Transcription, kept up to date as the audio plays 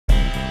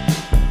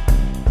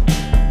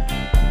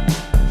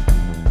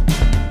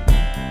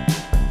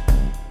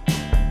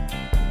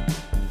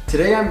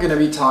Today I'm going to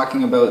be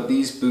talking about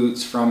these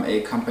boots from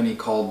a company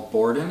called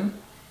Bordon.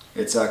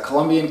 It's a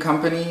Colombian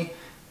company,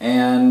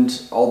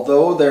 and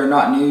although they're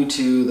not new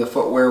to the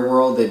footwear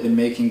world, they've been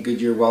making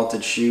Goodyear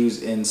welted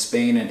shoes in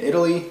Spain and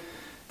Italy.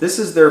 This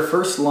is their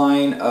first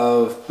line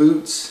of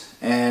boots,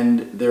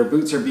 and their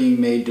boots are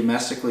being made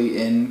domestically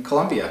in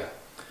Colombia.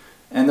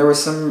 And there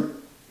was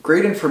some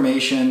great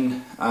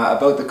information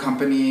about the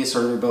company,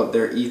 sort of about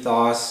their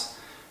ethos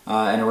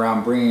and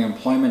around bringing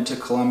employment to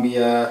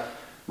Colombia,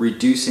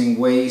 reducing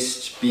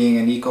waste, being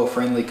an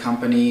eco-friendly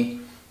company,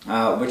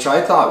 which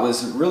I thought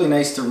was really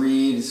nice to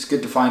read. It's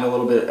good to find a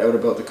little bit out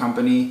about the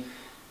company.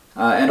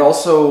 And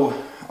also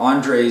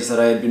Andres,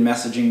 that I had been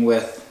messaging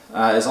with,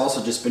 has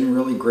also just been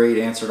really great,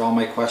 answered all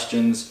my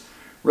questions.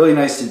 Really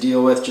nice to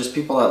deal with, just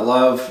people that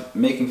love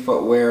making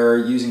footwear,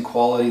 using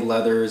quality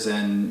leathers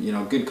and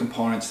good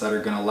components that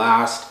are going to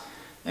last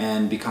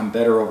and become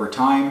better over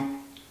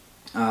time.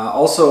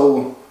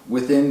 Also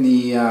within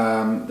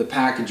the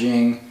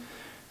packaging,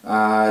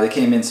 they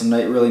came in some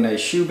really nice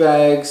shoe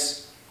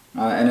bags,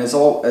 and as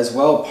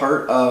well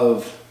part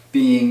of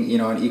being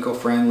an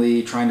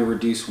eco-friendly, trying to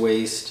reduce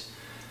waste.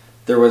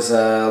 There was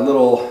a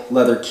little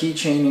leather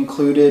keychain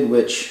included,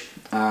 which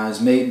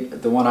is made.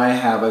 The one I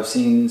have, I've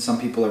seen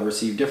some people have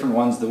received different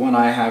ones. The one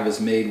I have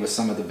is made with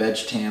some of the veg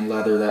tan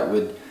leather that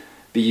would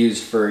be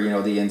used for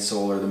the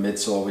insole or the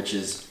midsole, which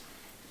is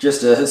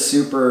just a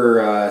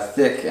super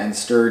thick and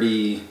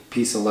sturdy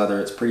piece of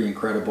leather. It's pretty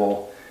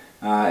incredible,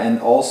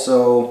 and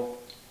also,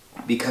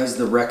 because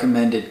the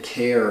recommended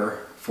care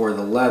for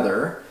the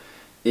leather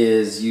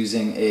is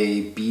using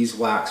a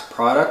beeswax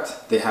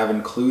product, they have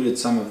included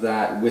some of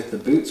that with the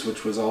boots,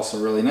 which was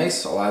also really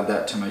nice. I'll add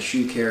that to my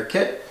shoe care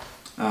kit.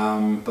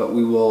 But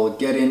we will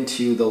get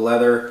into the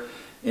leather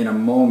in a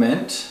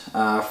moment.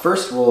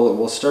 First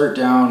we'll start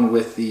down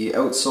with the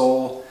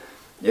outsole.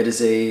 It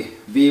is a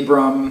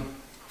Vibram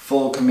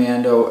full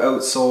commando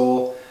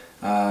outsole,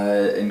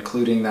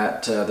 including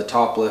that the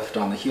top lift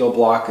on the heel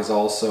block is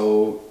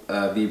also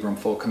Vibram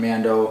full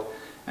commando,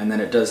 and then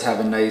it does have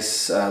a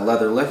nice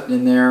leather lift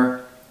in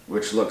there,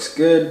 which looks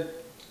good.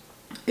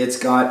 It's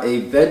got a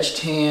veg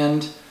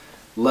tanned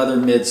leather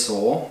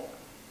midsole.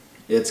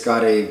 It's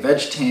got a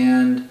veg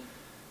tanned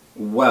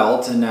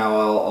welt, and now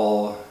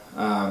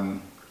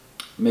I'll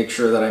make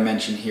sure that I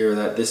mention here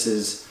that this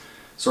is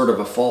sort of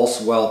a false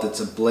welt. It's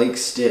a Blake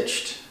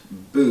stitched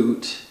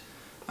boot,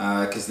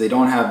 because they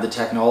don't have the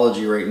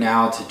technology right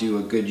now to do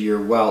a Goodyear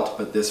welt,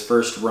 but this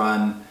first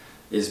run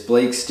is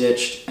Blake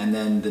stitched, and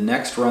then the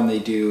next run they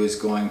do is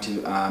going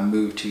to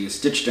move to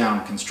stitch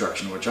down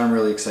construction, which I'm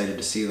really excited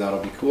to see.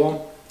 That'll be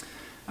cool.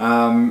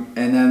 And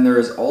then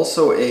there's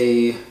also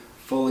a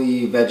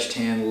fully veg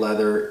tan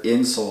leather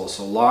insole,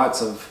 so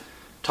lots of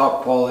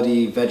top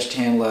quality veg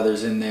tan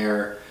leathers in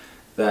there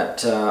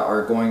that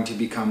are going to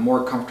become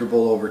more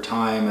comfortable over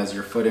time as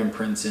your foot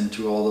imprints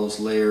into all those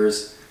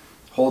layers,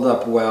 hold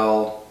up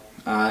well,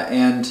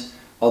 and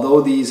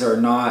although these are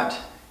not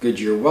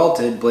Goodyear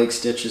welted, Blake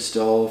stitch is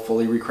still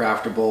fully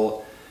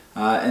recraftable,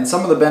 and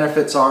some of the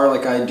benefits are,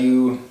 like I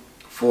do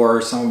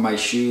for some of my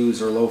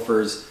shoes or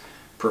loafers,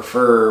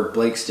 prefer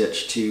Blake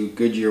stitch to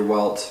Goodyear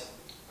welt,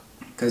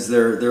 because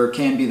there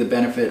can be the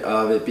benefit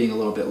of it being a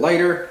little bit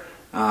lighter,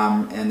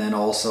 and then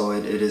also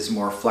it is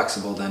more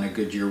flexible than a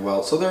Goodyear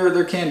welt. So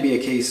there can be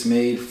a case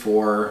made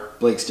for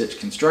Blake stitch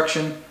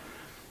construction,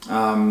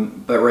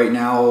 but right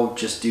now,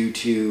 just due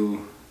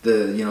to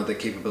the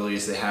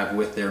capabilities they have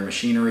with their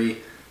machinery,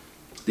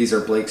 these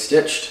are Blake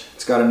stitched.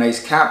 It's got a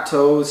nice cap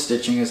toe,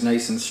 stitching is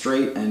nice and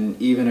straight and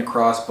even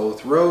across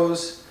both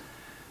rows.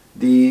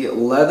 The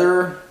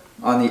leather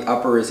on the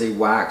upper is a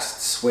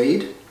waxed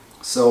suede,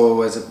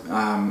 so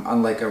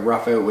unlike a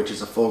rough out, which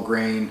is a full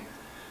grain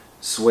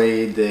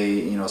suede,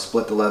 they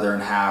split the leather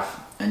in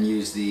half and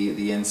use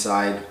the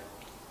inside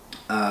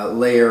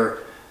layer.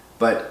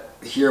 But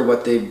here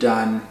what they've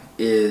done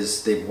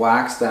is they've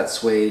waxed that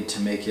suede to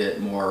make it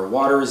more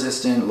water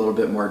resistant, a little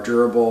bit more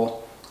durable.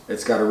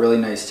 It's got a really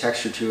nice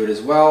texture to it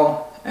as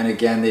well, and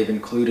again they've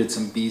included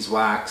some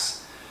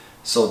beeswax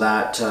so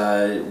that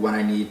when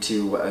I need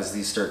to, as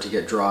these start to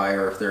get dry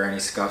or if there are any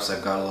scuffs,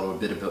 I've got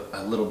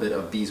a little bit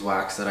of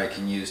beeswax that I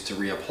can use to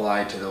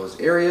reapply to those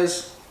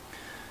areas.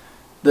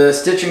 The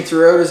stitching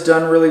throughout is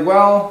done really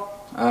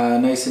well,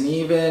 nice and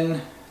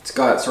even. It's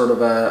got sort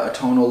of a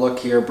tonal look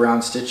here,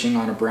 brown stitching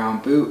on a brown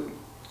boot.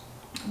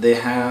 They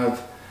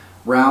have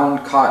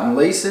round cotton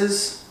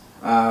laces,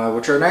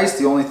 which are nice.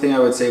 The only thing I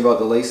would say about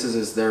the laces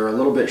is they're a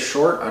little bit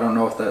short. I don't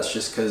know if that's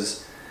just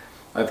because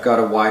I've got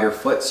a wider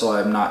foot, so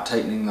I'm not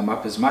tightening them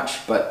up as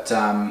much, but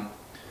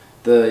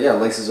the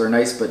laces are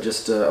nice, but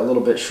just a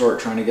little bit short,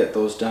 trying to get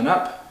those done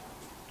up.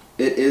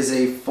 It is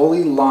a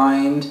fully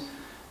lined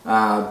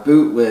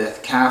boot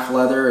with calf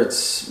leather.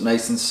 It's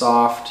nice and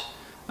soft.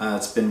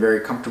 It's been very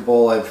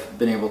comfortable. I've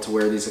been able to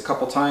wear these a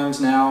couple times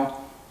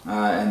now,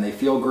 and they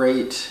feel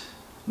great,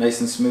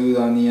 nice and smooth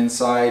on the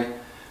inside.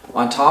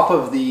 On top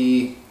of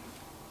the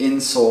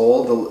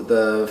insole,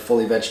 the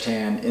fully veg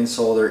tan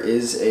insole, there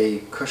is a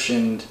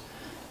cushioned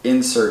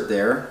insert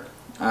there.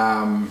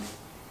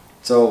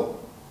 So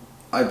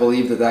I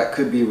believe that that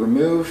could be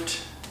removed.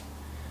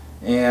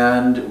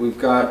 And we've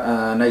got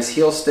a nice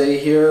heel stay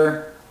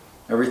here.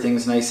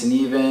 Everything's nice and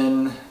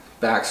even.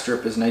 Back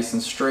strip is nice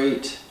and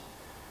straight.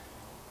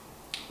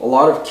 A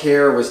lot of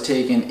care was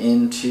taken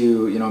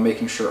into, you know,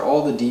 making sure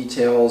all the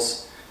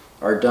details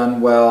are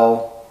done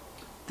well.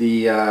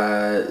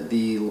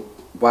 The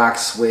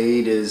wax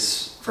suede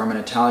is from an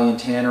Italian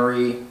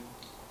tannery.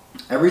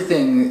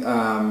 Everything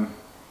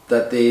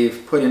that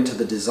they've put into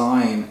the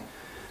design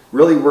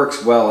really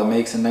works well. It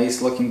makes a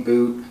nice looking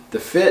boot. The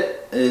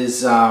fit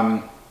is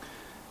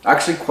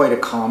actually quite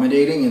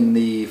accommodating in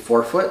the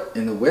forefoot,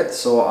 in the width.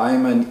 So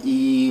I'm an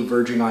E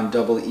verging on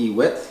double E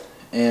width.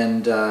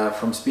 And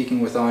from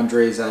speaking with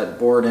Andres at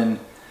Bordon,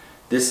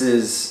 this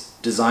is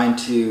designed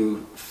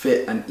to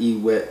fit an E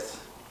width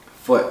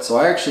foot. So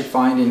I actually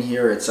find in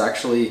here it's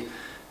actually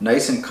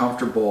nice and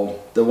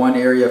comfortable. The one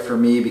area for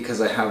me, because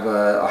I have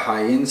a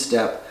high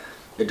instep,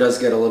 it does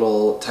get a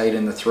little tight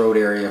in the throat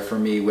area for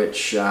me,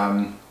 which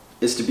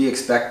is to be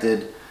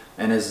expected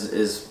and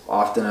is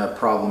often a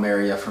problem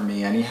area for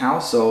me anyhow.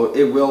 So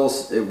it will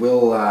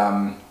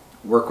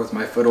work with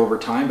my foot over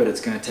time, but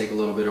it's going to take a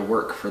little bit of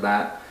work for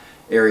that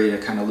area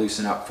to kind of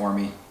loosen up for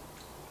me.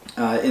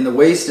 In the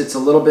waist, it's a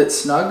little bit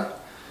snug,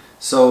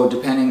 so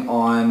depending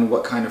on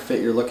what kind of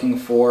fit you're looking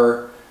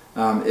for,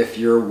 if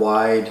you're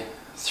wide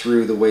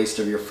through the waist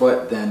of your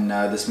foot, then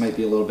this might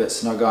be a little bit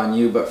snug on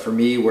you, but for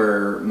me,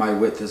 where my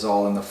width is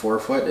all in the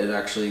forefoot, it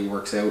actually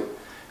works out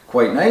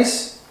quite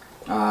nice.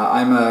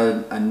 I'm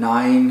a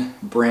 9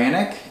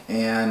 Brannock,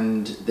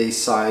 and they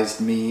sized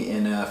me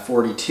in a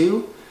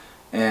 42,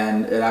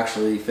 and it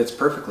actually fits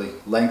perfectly.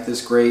 Length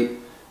is great.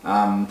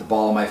 The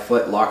ball of my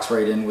foot locks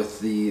right in with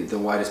the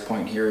widest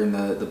point here in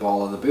the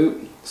ball of the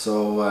boot.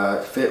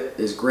 So fit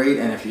is great,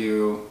 and if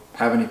you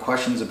have any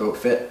questions about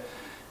fit,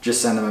 just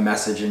send them a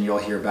message and you'll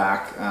hear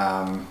back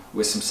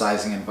with some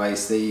sizing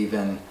advice. They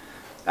even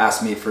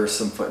asked me for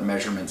some foot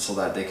measurements so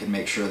that they could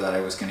make sure that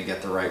I was going to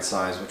get the right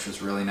size, which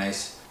was really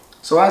nice.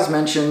 So as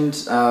mentioned,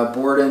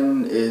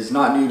 Bordon is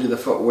not new to the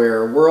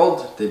footwear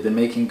world. They've been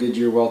making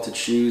Goodyear welted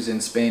shoes in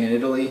Spain and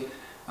Italy.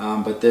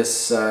 But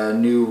this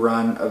new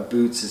run of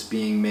boots is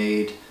being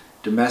made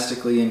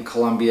domestically in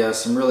Colombia.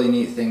 Some really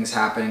neat things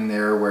happening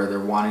there where they're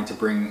wanting to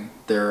bring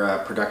their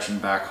production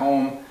back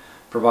home,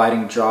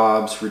 providing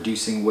jobs,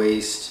 reducing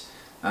waste.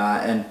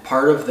 And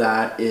part of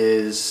that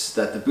is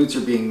that the boots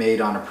are being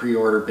made on a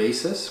pre-order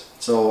basis.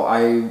 So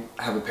I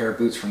have a pair of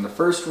boots from the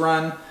first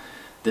run.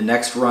 The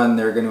next run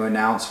they're going to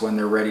announce when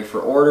they're ready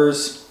for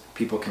orders.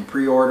 People can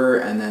pre-order,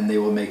 and then they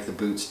will make the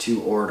boots to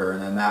order.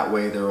 And then that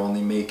way they're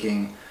only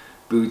making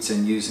boots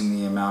and using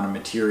the amount of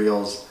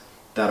materials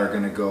that are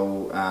going to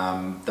go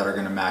that are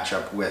going to match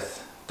up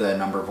with the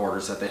number of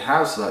orders that they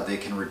have, so that they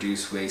can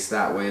reduce waste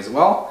that way as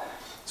well.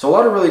 So a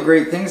lot of really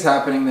great things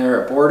happening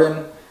there at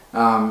Bordon.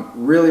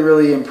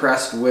 Really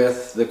impressed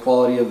with the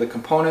quality of the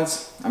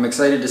components. I'm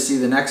excited to see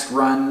the next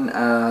run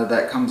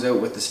that comes out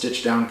with the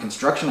stitch down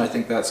construction. I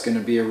think that's going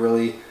to be a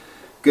really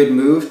good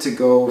move to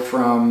go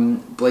from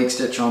Blake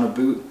stitch on a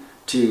boot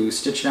to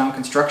stitch down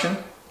construction.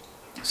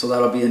 So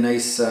that'll be a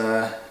nice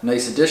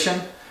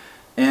addition.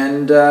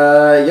 And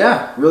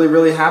yeah,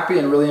 really happy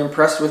and really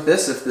impressed with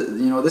this.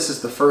 This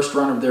is the first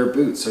run of their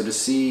boots, so to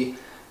see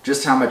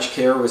just how much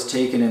care was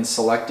taken in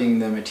selecting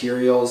the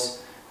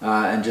materials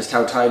and just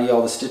how tidy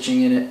all the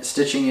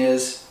stitching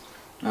is.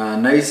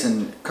 Nice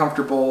and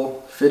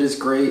comfortable. Fit is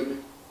great.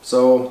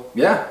 So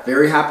yeah,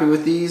 very happy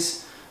with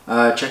these.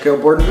 Check out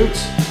Bordon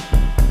boots.